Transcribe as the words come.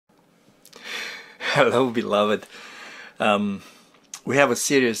Hello, beloved. We have a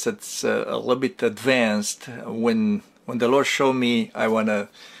series that's a little bit advanced. When the Lord showed me I want to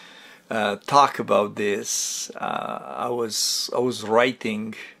talk about this, I was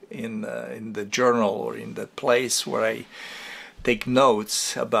writing in the journal or in the place where I take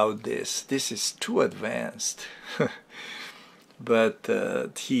notes about this. This is too advanced, but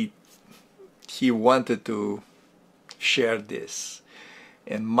he wanted to share this.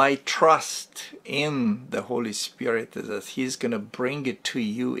 And my trust in the Holy Spirit is that He's going to bring it to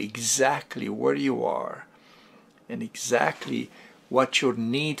you exactly where you are and exactly what your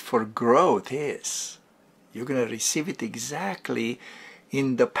need for growth is. You're going to receive it exactly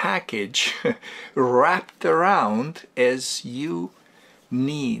in the package wrapped around as you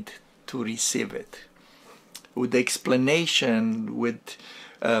need to receive it. With the explanation, with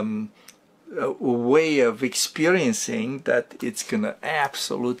a way of experiencing that it's gonna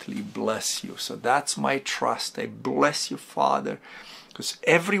absolutely bless you. So that's my trust. I bless you, Father, because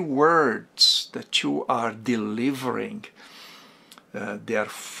every words that you are delivering, they are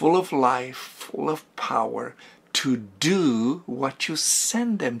full of life, full of power to do what you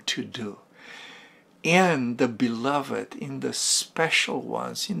send them to do. In the beloved, in the special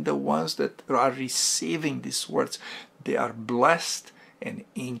ones, in the ones that are receiving these words, they are blessed and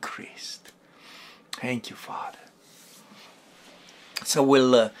increased. Thank you, Father. So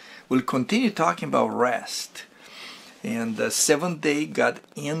we'll continue talking about rest. And the seventh day God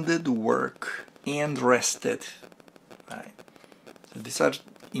ended work and rested. Right? So these are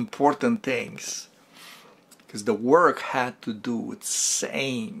important things because the work had to do with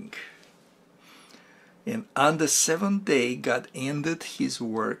saying. And on the seventh day God ended his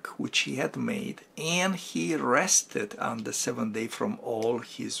work which he had made, and he rested on the seventh day from all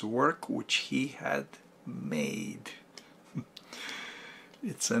his work which he had made.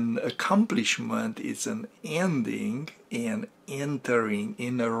 It's an accomplishment, it's an ending and entering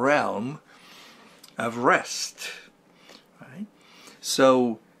in a realm of rest. Right?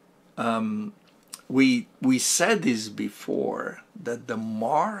 So we said this before, that the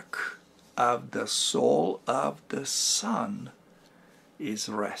mark of the soul of the Son is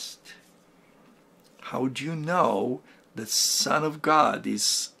rest. How do you know the Son of God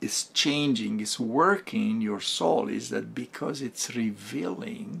is changing, is working in your soul? Is that because it's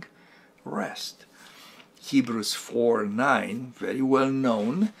revealing rest. Hebrews 4:9, very well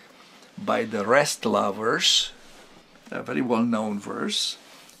known by the rest lovers, a very well known verse.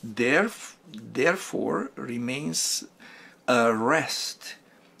 Therefore remains a rest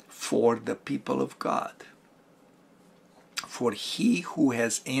for the people of God. For he who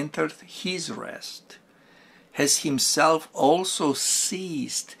has entered his rest has himself also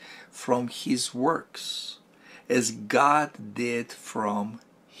ceased from his works, as God did from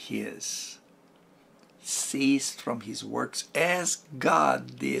his. Ceased from his works as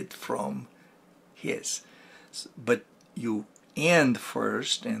God did from his. But you end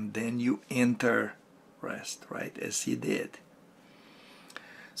first and then you enter rest, right? As he did.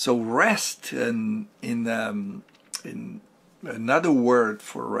 So rest, in another word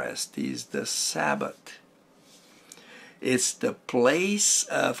for rest, is the Sabbath. It's the place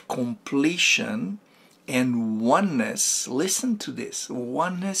of completion and oneness. Listen to this.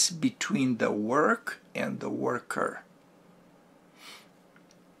 Oneness between the work and the worker.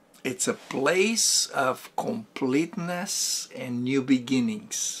 It's a place of completeness and new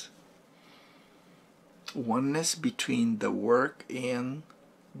beginnings. Oneness between the work and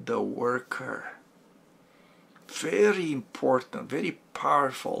the worker. Very important, very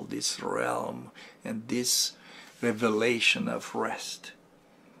powerful, this realm and this revelation of rest.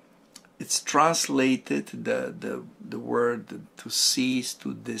 It's translated, the word to cease,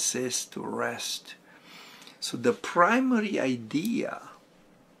 to desist, to rest. So the primary idea,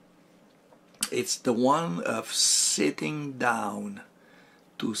 it's the one of sitting down,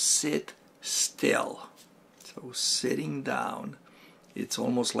 to sit still. So sitting down. It's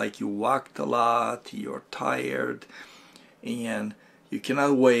almost like you walked a lot, you're tired, and you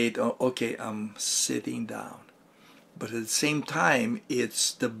cannot wait. Oh, okay, I'm sitting down. But at the same time,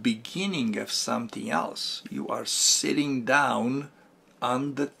 it's the beginning of something else. You are sitting down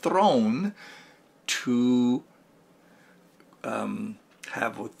on the throne to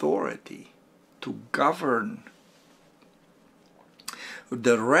have authority, to govern.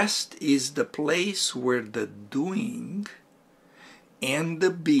 The rest is the place where the doing and the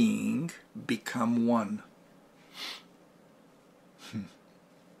being become one.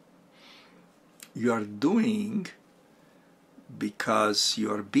 You are doing because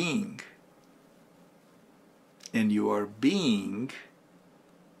you are being, and you are being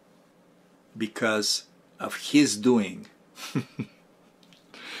because of his doing.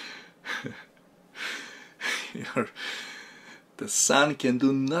 The Son can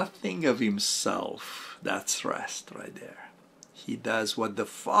do nothing of himself. That's rest right there. He does what the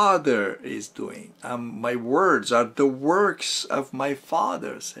Father is doing. My words are the works of my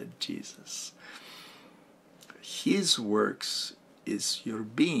Father, said Jesus. His works is your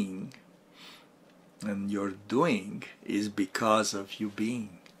being, and your doing is because of you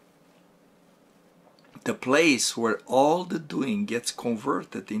being. The place where all the doing gets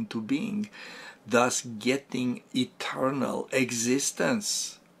converted into being, thus getting eternal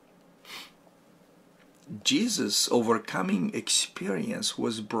existence. Jesus' overcoming experience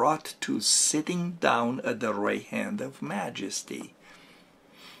was brought to sitting down at the right hand of majesty.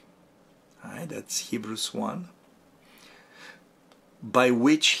 Right, that's Hebrews 1. By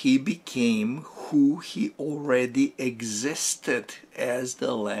which he became who he already existed as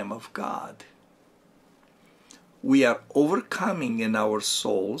the Lamb of God. We are overcoming in our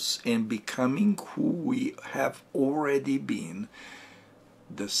souls and becoming who we have already been,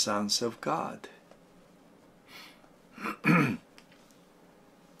 the sons of God.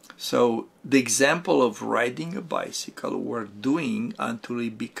 So the example of riding a bicycle, we're doing until we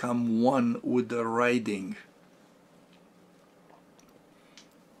become one with the riding.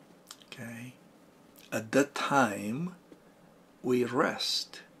 Okay. At that time, we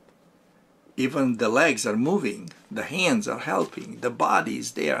rest. Even the legs are moving, the hands are helping, the body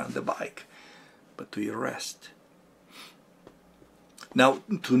is there on the bike, but we rest. Now,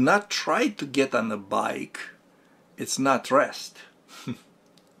 to not try to get on a bike, it's not rest.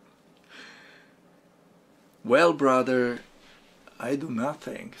 Well, brother, I do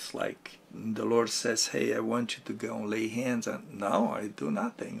nothing. It's like the Lord says, hey, I want you to go and lay hands on. No, I do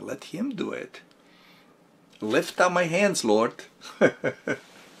nothing. Let him do it. Lift up my hands, Lord.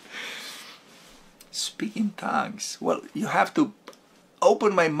 Speak in tongues. Well, you have to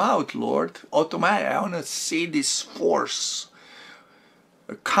open my mouth, Lord. Automatically, I want to see this force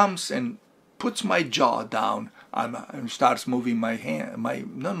comes and puts my jaw down and starts moving my hand.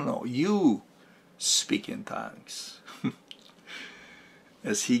 No. You speak in tongues.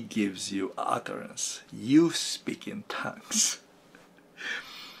 As he gives you utterance, you speak in tongues.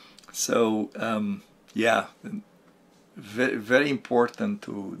 So, yeah, very, very important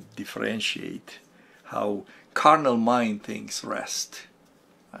to differentiate how carnal mind thinks rest,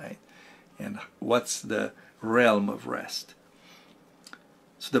 right? And what's the realm of rest.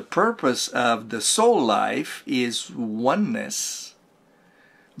 So the purpose of the soul life is oneness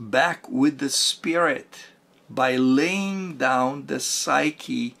back with the spirit by laying down the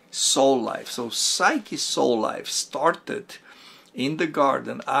psyche soul life. So psyche soul life started in the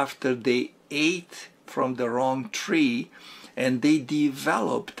garden after they ate from the wrong tree, and they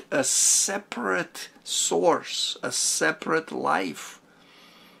developed a separate source, a separate life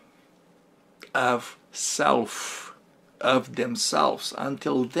of self, of themselves.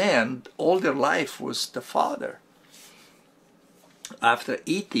 Until then, all their life was the Father. After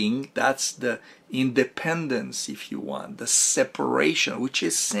eating, that's the independence, if you want, the separation, which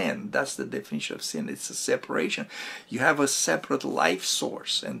is sin. That's the definition of sin. It's a separation. You have a separate life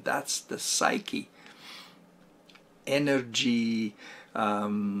source, and that's the psyche. Energy,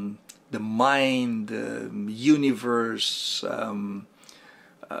 the mind, the universe,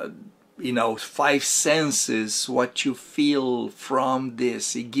 you know, five senses, what you feel from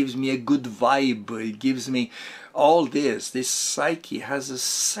this. It gives me a good vibe. It gives me all this. This psyche has a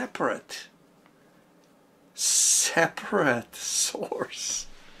separate source.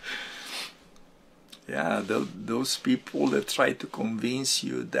 Yeah, those people that try to convince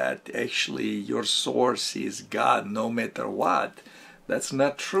you that actually your source is God no matter what, that's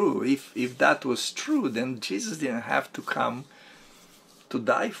not true. If that was true, then Jesus didn't have to come to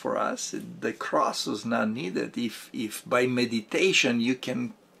die for us. The cross was not needed. If by meditation you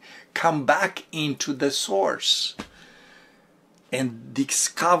can come back into the source and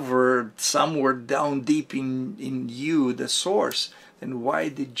discover somewhere down deep in you the source, then why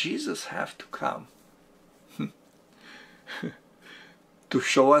did Jesus have to come? To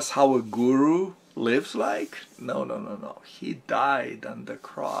show us how a guru lives like? No. He died on the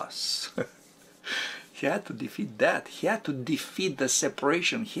cross. He had to defeat that. He had to defeat the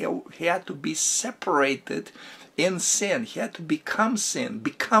separation. He had to be separated in sin. He had to become sin,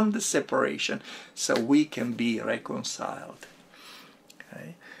 become the separation, so we can be reconciled.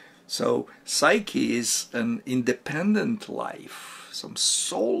 Okay? So psyche is an independent life, some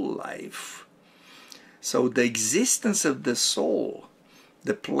soul life. So the existence of the soul,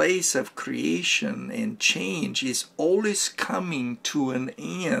 the place of creation and change, is always coming to an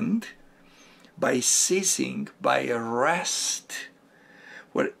end by ceasing, by a rest,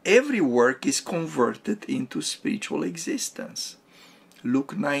 where every work is converted into spiritual existence.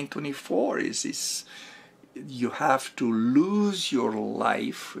 Luke 9:24 is this. You have to lose your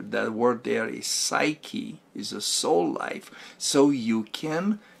life. That word there is psyche, is a soul life, so you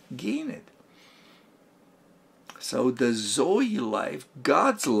can gain it. So the Zoe life,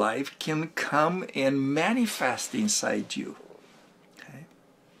 God's life, can come and manifest inside you. Okay?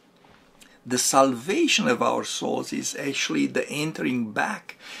 The salvation of our souls is actually the entering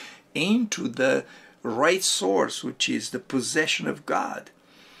back into the right source, which is the possession of God,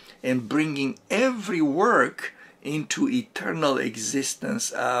 and bringing every work into eternal existence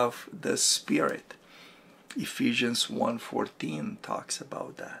of the Spirit. Ephesians 1:14 talks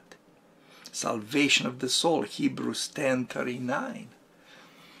about that. Salvation of the soul, Hebrews 10:39.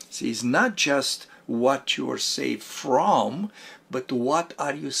 See, it's not just what you are saved from, but what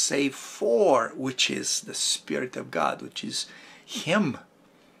are you saved for, which is the Spirit of God, which is Him.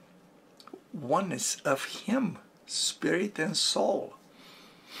 Oneness of Him, spirit and soul.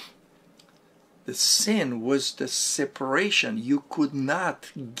 The sin was the separation. You could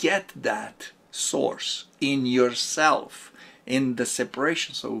not get that source in yourself, in the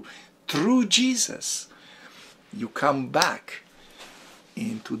separation. So through Jesus, you come back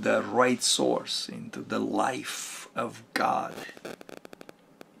into the right source, into the life of God.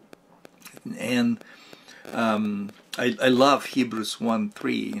 And I love Hebrews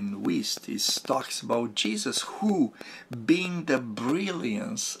 1:3 in Wisd. It talks about Jesus, who, being the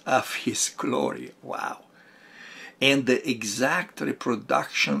brilliance of His glory, wow, and the exact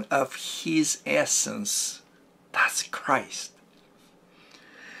reproduction of His essence, that's Christ,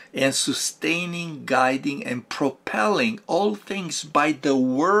 and sustaining, guiding, and propelling all things by the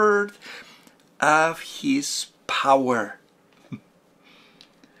word of His power,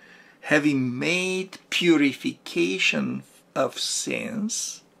 having made purification of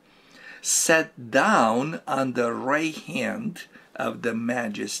sins, sat down on the right hand of the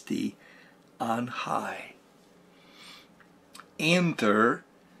Majesty on high. Enter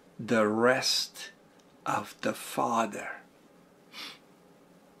the rest of the Father.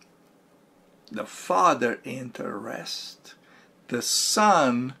 The Father enter rest. The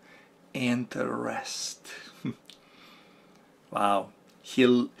Son enter rest. Wow.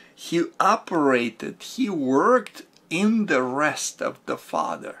 He operated, He worked in the rest of the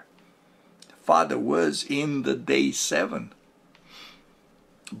Father. The Father was in the day 7.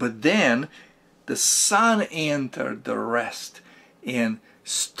 But then the Son entered the rest and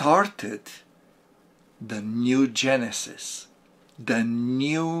started the new Genesis, the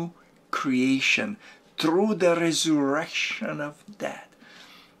new creation through the resurrection of death.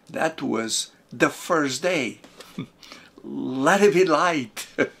 That was the first day. Let it be light.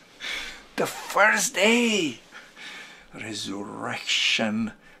 The first day.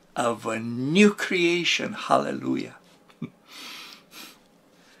 Resurrection of a new creation. Hallelujah.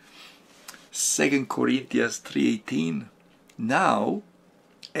 2 Corinthians 3:18. Now,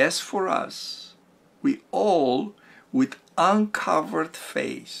 as for us, we all with uncovered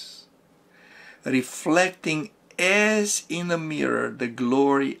face, reflecting as in a mirror the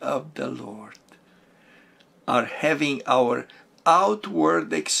glory of the Lord, are having our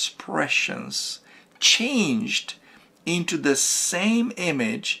outward expressions changed into the same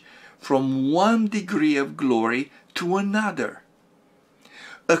image from one degree of glory to another,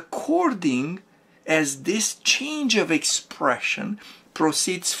 according as this change of expression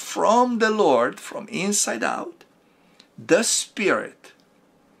proceeds from the Lord, from inside out, the Spirit,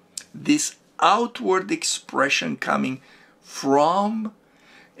 this outward expression coming from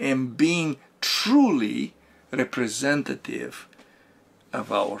and being truly representative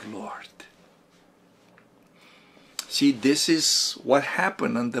of our Lord. See, this is what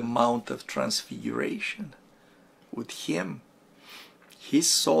happened on the Mount of Transfiguration with Him. His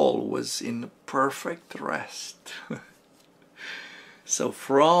soul was in perfect rest. So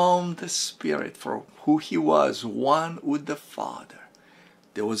from the Spirit, from who He was, one with the Father,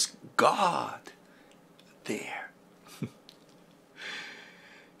 there was God there.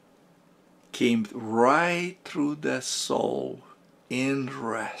 Came right through the soul in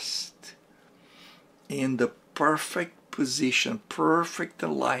rest, in the perfect position, perfect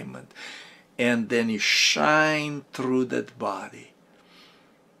alignment, and then He shined through that body,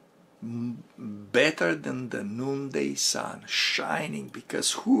 better than the noonday sun, shining,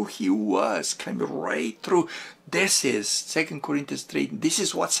 because who He was came right through. This is 2 Corinthians 3. This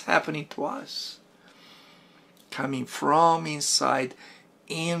is what's happening to us, coming from inside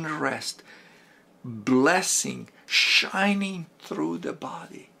in rest, blessing, shining through the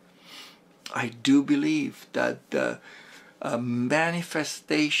body. I do believe that the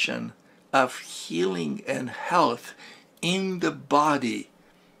manifestation of healing and health in the body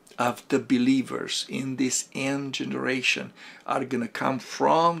of the believers in this end generation are going to come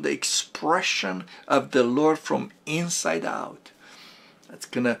from the expression of the Lord from inside out. It's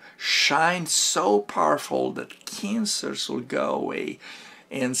going to shine so powerful that cancers will go away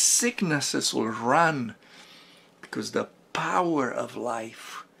and sicknesses will run, because the power of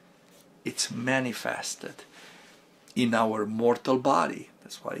life, it's manifested in our mortal body.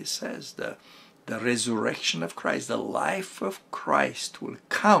 That's why it says the resurrection of Christ, the life of Christ will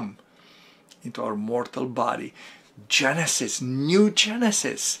come into our mortal body. Genesis, new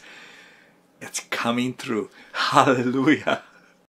Genesis, it's coming through. Hallelujah.